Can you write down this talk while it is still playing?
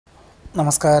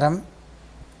നമസ്കാരം.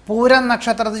 പൂരം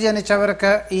നക്ഷത്രത്തിൽ ജനിച്ചവർക്ക്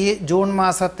ഈ ജൂൺ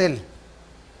മാസത്തിൽ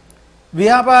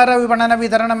വ്യാപാര വിപണന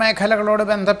വിതരണ മേഖലകളോട്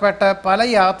ബന്ധപ്പെട്ട് പല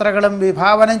യാത്രകളും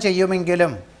വിഭാവനം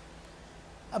ചെയ്യുമെങ്കിലും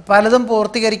പലതും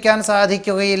പൂർത്തീകരിക്കാൻ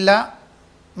സാധിക്കുകയില്ല.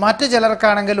 മറ്റു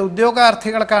ചിലർക്കാണെങ്കിൽ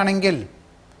ഉദ്യോഗാർത്ഥികൾക്കാണെങ്കിൽ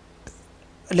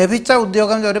ലഭിച്ച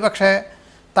ഉദ്യോഗം ഒരുപക്ഷെ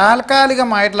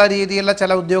താൽക്കാലികമായിട്ടുള്ള രീതിയിലുള്ള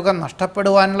ചില ഉദ്യോഗം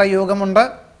നഷ്ടപ്പെടുവാനുള്ള യോഗമുണ്ട്.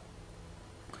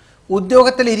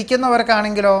 ഉദ്യോഗത്തിൽ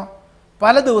ഇരിക്കുന്നവർക്കാണെങ്കിലോ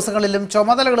പല ദിവസങ്ങളിലും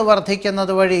ചുമതലകൾ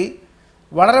വർദ്ധിക്കുന്നത് വഴി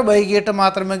വളരെ വൈകിട്ട്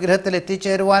മാത്രമേ ഗൃഹത്തിൽ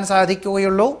എത്തിച്ചേരുവാൻ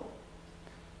സാധിക്കുകയുള്ളൂ.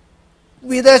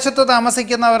 വിദേശത്ത്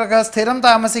താമസിക്കുന്നവർക്ക് സ്ഥിരം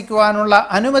താമസിക്കുവാനുള്ള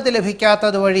അനുമതി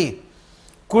ലഭിക്കാത്തത് വഴി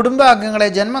കുടുംബാംഗങ്ങളെ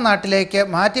ജന്മനാട്ടിലേക്ക്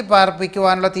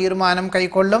മാറ്റിപ്പാർപ്പിക്കുവാനുള്ള തീരുമാനം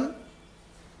കൈക്കൊള്ളും.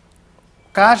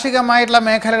 കാർഷികമായിട്ടുള്ള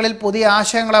മേഖലകളിൽ പുതിയ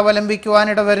ആശയങ്ങൾ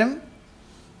അവലംബിക്കുവാനിടവരും.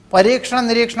 പരീക്ഷണ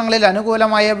നിരീക്ഷണങ്ങളിൽ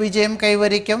അനുകൂലമായ വിജയം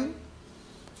കൈവരിക്കും.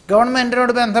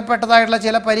 ഗവൺമെൻറ്റിനോട് ബന്ധപ്പെട്ടതായിട്ടുള്ള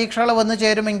ചില പരീക്ഷകൾ വന്നു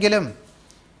ചേരുമെങ്കിലും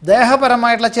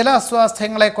ദേഹപരമായിട്ടുള്ള ചില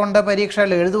അസ്വാസ്ഥ്യങ്ങളെ കൊണ്ട് പരീക്ഷകൾ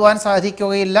എഴുതുവാൻ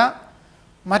സാധിക്കുകയില്ല.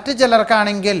 മറ്റു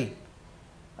ചിലർക്കാണെങ്കിൽ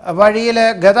വഴിയിൽ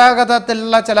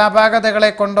ഗതാഗതത്തിലുള്ള ചില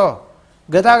അപാകതകളെ കൊണ്ടോ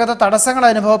ഗതാഗത തടസ്സങ്ങൾ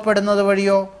അനുഭവപ്പെടുന്നത്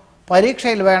വഴിയോ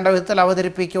പരീക്ഷയിൽ വേണ്ട വിധത്തിൽ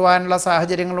അവതരിപ്പിക്കുവാനുള്ള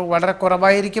സാഹചര്യങ്ങൾ വളരെ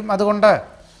കുറവായിരിക്കും. അതുകൊണ്ട്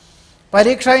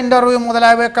പരീക്ഷ ഇൻ്റർവ്യൂ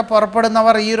മുതലായവയൊക്കെ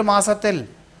പുറപ്പെടുന്നവർ ഈ ഒരു മാസത്തിൽ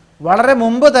വളരെ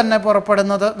മുമ്പ് തന്നെ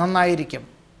പുറപ്പെടുന്നത് നന്നായിരിക്കും.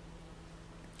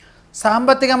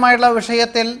 സാമ്പത്തികമായിട്ടുള്ള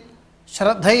വിഷയത്തിൽ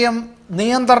ശ്രദ്ധയും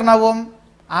നിയന്ത്രണവും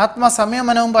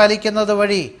ആത്മസംയമനവും പാലിക്കുന്നത്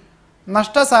വഴി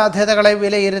നഷ്ടസാധ്യതകളെ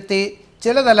വിലയിരുത്തി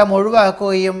ചിലതെല്ലാം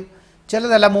ഒഴിവാക്കുകയും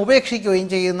ചിലതെല്ലാം ഉപേക്ഷിക്കുകയും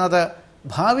ചെയ്യുന്നത്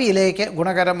ഭാവിയിലേക്ക്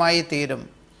ഗുണകരമായി തീരും.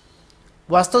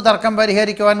 വസ്തുതർക്കം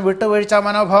പരിഹരിക്കുവാൻ വിട്ടുവീഴ്ച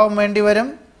മനോഭാവം വേണ്ടിവരും.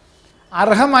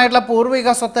 അർഹമായിട്ടുള്ള പൂർവിക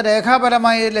സ്വത്ത്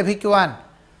രേഖാപരമായി ലഭിക്കുവാൻ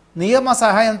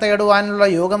നിയമസഹായം തേടുവാനുള്ള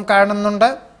യോഗം കാണുന്നുണ്ട്.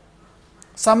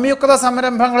 സംയുക്ത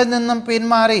സംരംഭങ്ങളിൽ നിന്നും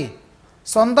പിന്മാറി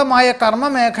സ്വന്തമായ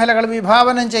കർമ്മമേഖലകൾ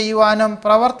വിഭാവനം ചെയ്യുവാനും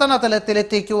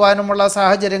പ്രവർത്തനത്തിലെത്തിക്കുവാനുമുള്ള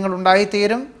സാഹചര്യങ്ങൾ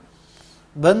ഉണ്ടായിത്തീരും.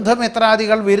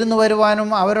 ബന്ധുമിത്രാദികൾ വിരുന്നു വരുവാനും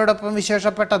അവരോടൊപ്പം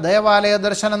വിശേഷപ്പെട്ട ദേവാലയ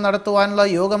ദർശനം നടത്തുവാനുള്ള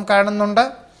യോഗം കാണുന്നുണ്ട്.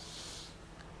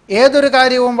 ഏതൊരു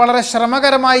കാര്യവും വളരെ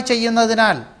ശ്രമകരമായി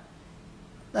ചെയ്യുന്നതിനാൽ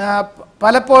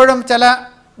പലപ്പോഴും ചില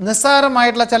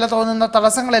നിസ്സാരമായിട്ടുള്ള ചില തോന്നുന്ന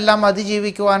തടസ്സങ്ങളെല്ലാം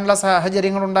അതിജീവിക്കുവാനുള്ള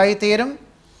സാഹചര്യങ്ങൾ ഉണ്ടായിത്തീരും.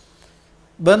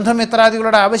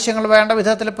 ബന്ധുമിത്രാദികളുടെ ആവശ്യങ്ങൾ വേണ്ട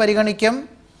വിധത്തിൽ പരിഗണിക്കും.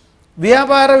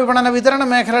 വ്യാപാര വിപണന വിതരണ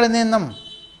മേഖലകളിൽ നിന്നും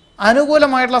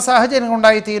അനുകൂലമായിട്ടുള്ള സാഹചര്യങ്ങൾ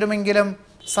ഉണ്ടായിത്തീരുമെങ്കിലും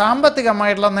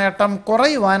സാമ്പത്തികമായിട്ടുള്ള നേട്ടം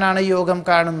കുറയുവാനാണ് യോഗം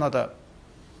കാണുന്നത്.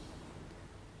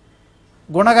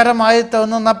 ഗുണകരമായി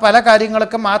തോന്നുന്ന പല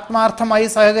കാര്യങ്ങൾക്കും ആത്മാർത്ഥമായി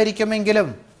സഹകരിക്കുമെങ്കിലും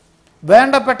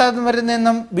വേണ്ടപ്പെട്ടവരിൽ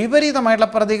നിന്നും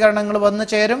വിപരീതമായിട്ടുള്ള പ്രതികരണങ്ങൾ വന്നു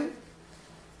ചേരും.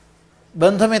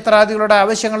 ബന്ധുമിത്രാദികളുടെ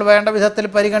ആവശ്യങ്ങൾ വേണ്ട വിധത്തിൽ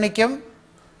പരിഗണിക്കും.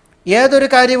 ഏതൊരു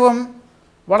കാര്യവും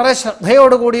വളരെ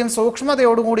ശ്രദ്ധയോടുകൂടിയും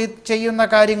സൂക്ഷ്മതയോടുകൂടി ചെയ്യുന്ന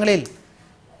കാര്യങ്ങളിൽ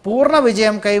പൂർണ്ണ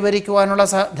വിജയം കൈവരിക്കുവാനുള്ള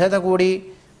സാധ്യത കൂടി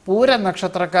പൂരം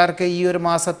നക്ഷത്രക്കാർക്ക് ഈ ഒരു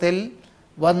മാസത്തിൽ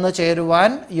വന്നു ചേരുവാൻ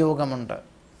യോഗമുണ്ട്.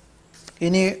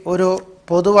 ഇനി ഒരു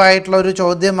പൊതുവായിട്ടുള്ള ഒരു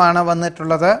ചോദ്യമാണ്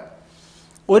വന്നിട്ടുള്ളത്.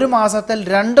 ഒരു മാസത്തിൽ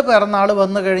 2 പിറന്നാൾ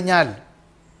വന്നു കഴിഞ്ഞാൽ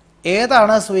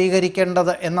ഏതാണ്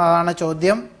സ്വീകരിക്കേണ്ടത് എന്നതാണ്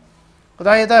ചോദ്യം.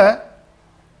 അതായത്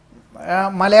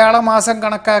മലയാള മാസം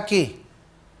കണക്കാക്കി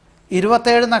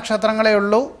 27 നക്ഷത്രങ്ങളേ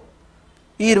ഉള്ളൂ.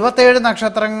 ഈ 27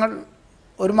 നക്ഷത്രങ്ങൾ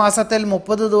ഒരു മാസത്തിൽ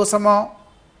 30 ദിവസമോ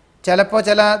ചിലപ്പോൾ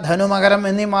ചില ധനുമകരം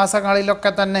എന്നീ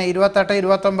മാസങ്ങളിലൊക്കെ തന്നെ 28,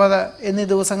 29 എന്നീ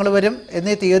ദിവസങ്ങൾ വരും,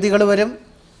 എന്നീ തീയതികൾ വരും.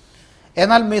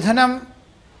 എന്നാൽ മിഥുനം,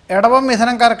 ഇടവം,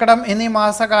 മിഥുനം, കർക്കിടം എന്നീ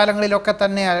മാസകാലങ്ങളിലൊക്കെ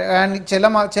തന്നെ ചില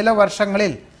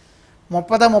വർഷങ്ങളിൽ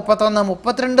 30, 31,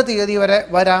 32 തീയതി വരെ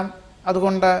വരാം.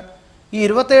 അതുകൊണ്ട് ഈ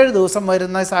 27 ദിവസം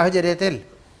വരുന്ന സാഹചര്യത്തിൽ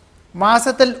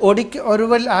മാസത്തിൽ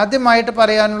ഒടുവിൽ ആദ്യമായിട്ട്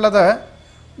പറയാനുള്ളത്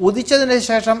ഉദിച്ചതിന്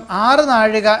ശേഷം 6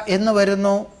 നാഴിക എന്ന്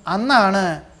വരുന്നു. അന്നാണ്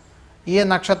ഈ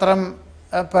നക്ഷത്രം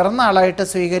പിറന്നാളായിട്ട്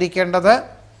സ്വീകരിക്കേണ്ടത്.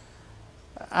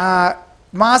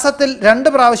 മാസത്തിൽ 2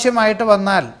 പ്രാവശ്യമായിട്ട്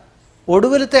വന്നാൽ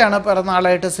ഒടുവിലത്തെയാണ്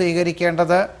പിറന്നാളായിട്ട്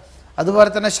സ്വീകരിക്കേണ്ടത്. അതുപോലെ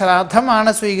തന്നെ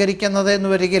ശ്രാദ്ധമാണ് സ്വീകരിക്കുന്നത് എന്ന്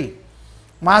വരികിൽ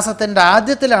മാസത്തിൻ്റെ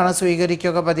ആദ്യത്തിലാണ്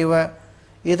സ്വീകരിക്കുക പതിവ്.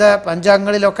 ഇത്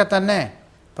പഞ്ചാംഗങ്ങളിലൊക്കെ തന്നെ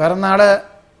പിറന്നാൾ,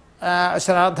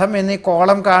 ശ്രാദ്ധം എന്നീ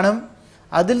കോളം കാണും.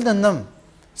 അതിൽ നിന്നും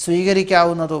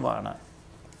സ്വീകരിക്കാവുന്നതുമാണ്.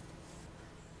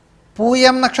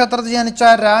 പൂയം നക്ഷത്രത്തിൽ ജനിച്ച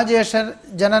രാജേഷ്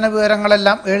ജനന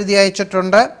വിവരങ്ങളെല്ലാം എഴുതി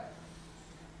അയച്ചിട്ടുണ്ട്.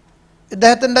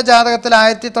 ഇദ്ദേഹത്തിൻ്റെ ജാതകത്തിൽ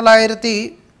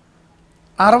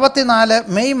 1964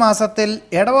 മെയ് മാസത്തിൽ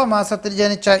ഇടവ മാസത്തിൽ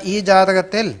ജനിച്ച ഈ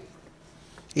ജാതകത്തിൽ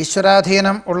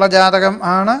ഈശ്വരാധീനം ഉള്ള ജാതകം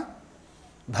ആണ്.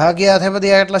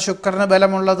 ഭാഗ്യാധിപതിയായിട്ടുള്ള ശുക്രന്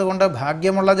ബലമുള്ളത് കൊണ്ട്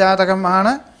ഭാഗ്യമുള്ള ജാതകം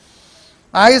ആണ്.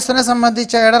 ആയുസ്സിനെ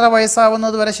സംബന്ധിച്ച് 7.5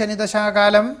 വയസ്സാവുന്നത് വരെ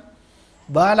ശനിദശാകാലം,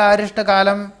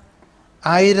 ബാലാരിഷ്ടകാലം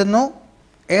ആയിരുന്നു.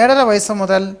 7.5 വയസ്സ്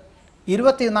മുതൽ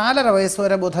 24.5 വയസ്സ്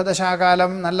വരെ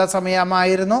ബുധദശാകാലം നല്ല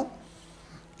സമയമായിരുന്നു.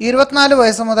 24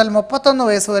 വയസ്സ് മുതൽ 31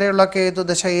 വയസ്സ് വരെയുള്ള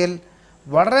കേതുദശയിൽ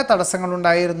വളരെ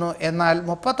തടസ്സങ്ങളുണ്ടായിരുന്നു. എന്നാൽ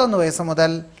 31 വയസ്സ്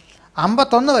മുതൽ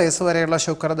 51 വയസ്സ് വരെയുള്ള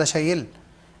ശുക്രദശയിൽ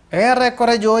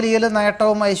ഏറെക്കുറെ ജോലിയിൽ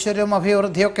നേട്ടവും ഐശ്വര്യവും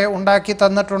അഭിവൃദ്ധിയൊക്കെ ഉണ്ടാക്കി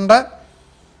തന്നിട്ടുണ്ട്.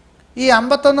 ഈ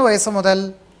 51 വയസ്സ് മുതൽ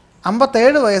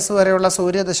 57 വയസ്സ് വരെയുള്ള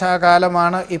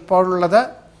സൂര്യദശാകാലമാണ് ഇപ്പോഴുള്ളത്.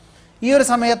 ഈ ഒരു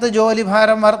സമയത്ത്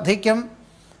ജോലിഭാരം വർദ്ധിക്കും,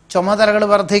 ചുമതലകൾ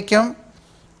വർദ്ധിക്കും.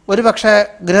 ഒരുപക്ഷെ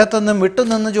ഗൃഹത്തു നിന്നും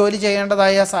വിട്ടുനിന്ന് ജോലി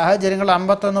ചെയ്യേണ്ടതായ സാഹചര്യങ്ങൾ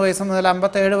 51 വയസ്സ് മുതൽ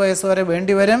 57 വയസ്സ് വരെ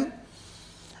വേണ്ടിവരും.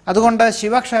 അതുകൊണ്ട്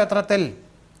ശിവക്ഷേത്രത്തിൽ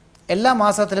എല്ലാ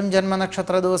മാസത്തിലും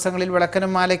ജന്മനക്ഷത്ര ദിവസങ്ങളിൽ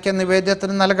വിളക്കിനും മാലയ്ക്കും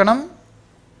നിവേദ്യത്തിനും നൽകണം.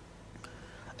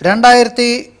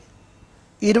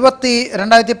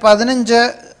 2015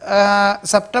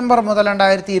 സെപ്റ്റംബർ മുതൽ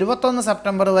 2021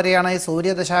 സെപ്റ്റംബർ വരെയാണ് ഈ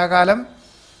സൂര്യദശാകാലം.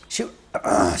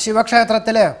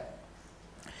 ശിവക്ഷേത്രത്തിൽ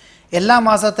എല്ലാ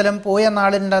മാസത്തിലും പൂയ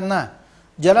നാളിൻ്റെ അന്ന്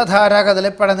ജലധാര,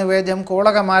 കദളിപ്പഴ നിവേദ്യം,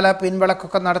 കൂളകമാല,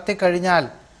 പിൻവിളക്കൊക്കെ നടത്തിക്കഴിഞ്ഞാൽ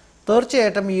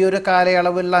തീർച്ചയായിട്ടും ഈ ഒരു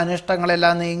കാലയളവിലുള്ള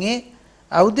അനിഷ്ടങ്ങളെല്ലാം നീങ്ങി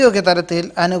ഔദ്യോഗിക തലത്തിൽ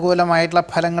അനുകൂലമായിട്ടുള്ള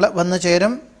ഫലങ്ങൾ വന്നു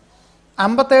ചേരും.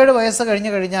 57 വയസ്സ്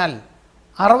കഴിഞ്ഞു കഴിഞ്ഞാൽ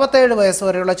 67 വയസ്സ്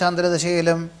വരെയുള്ള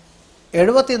ചന്ദ്രദശയിലും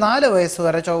 74 വയസ്സ്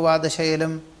വരെ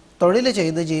ചൊവ്വാദശയിലും തൊഴിൽ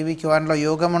ചെയ്ത് ജീവിക്കുവാനുള്ള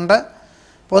യോഗമുണ്ട്.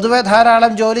 പൊതുവെ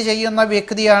ധാരാളം ജോലി ചെയ്യുന്ന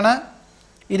വ്യക്തിയാണ്.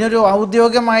 ഇതിനൊരു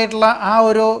ഔദ്യോഗികമായിട്ടുള്ള ആ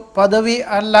ഒരു പദവി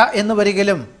അല്ല എന്ന്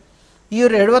വരികിലും ഈ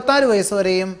ഒരു 74 വയസ്സ്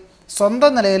വരെയും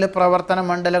സ്വന്തം നിലയിൽ പ്രവർത്തന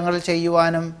മണ്ഡലങ്ങൾ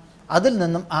ചെയ്യുവാനും അതിൽ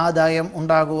നിന്നും ആദായം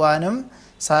ഉണ്ടാകുവാനും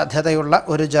സാധ്യതയുള്ള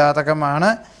ഒരു ജാതകമാണ്.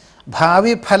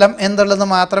 ഭാവി ഫലം എന്തുള്ളത്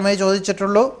മാത്രമേ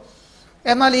ചോദിച്ചിട്ടുള്ളൂ.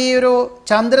 എന്നാൽ ഈ ഒരു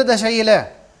ചന്ദ്രദശയിൽ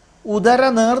ഉദര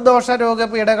നീർദോഷ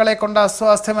രോഗപീഠകളെ കൊണ്ട്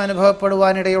അസ്വാസ്ഥ്യം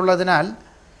അനുഭവപ്പെടുവാനിടയുള്ളതിനാൽ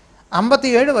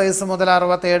 57 വയസ്സ് മുതൽ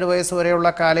 67 വയസ്സ് വരെയുള്ള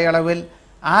കാലയളവിൽ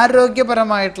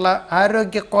ആരോഗ്യപരമായിട്ടുള്ള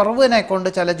ആരോഗ്യക്കുറവിനെ കൊണ്ട്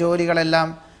ചില ജോലികളെല്ലാം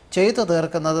ചെയ്തു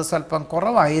തീർക്കുന്നത് സ്വല്പം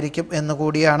കുറവായിരിക്കും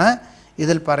എന്നുകൂടിയാണ്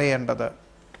ഇതിൽ പറയേണ്ടത്.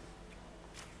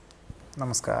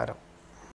 നമസ്കാരം.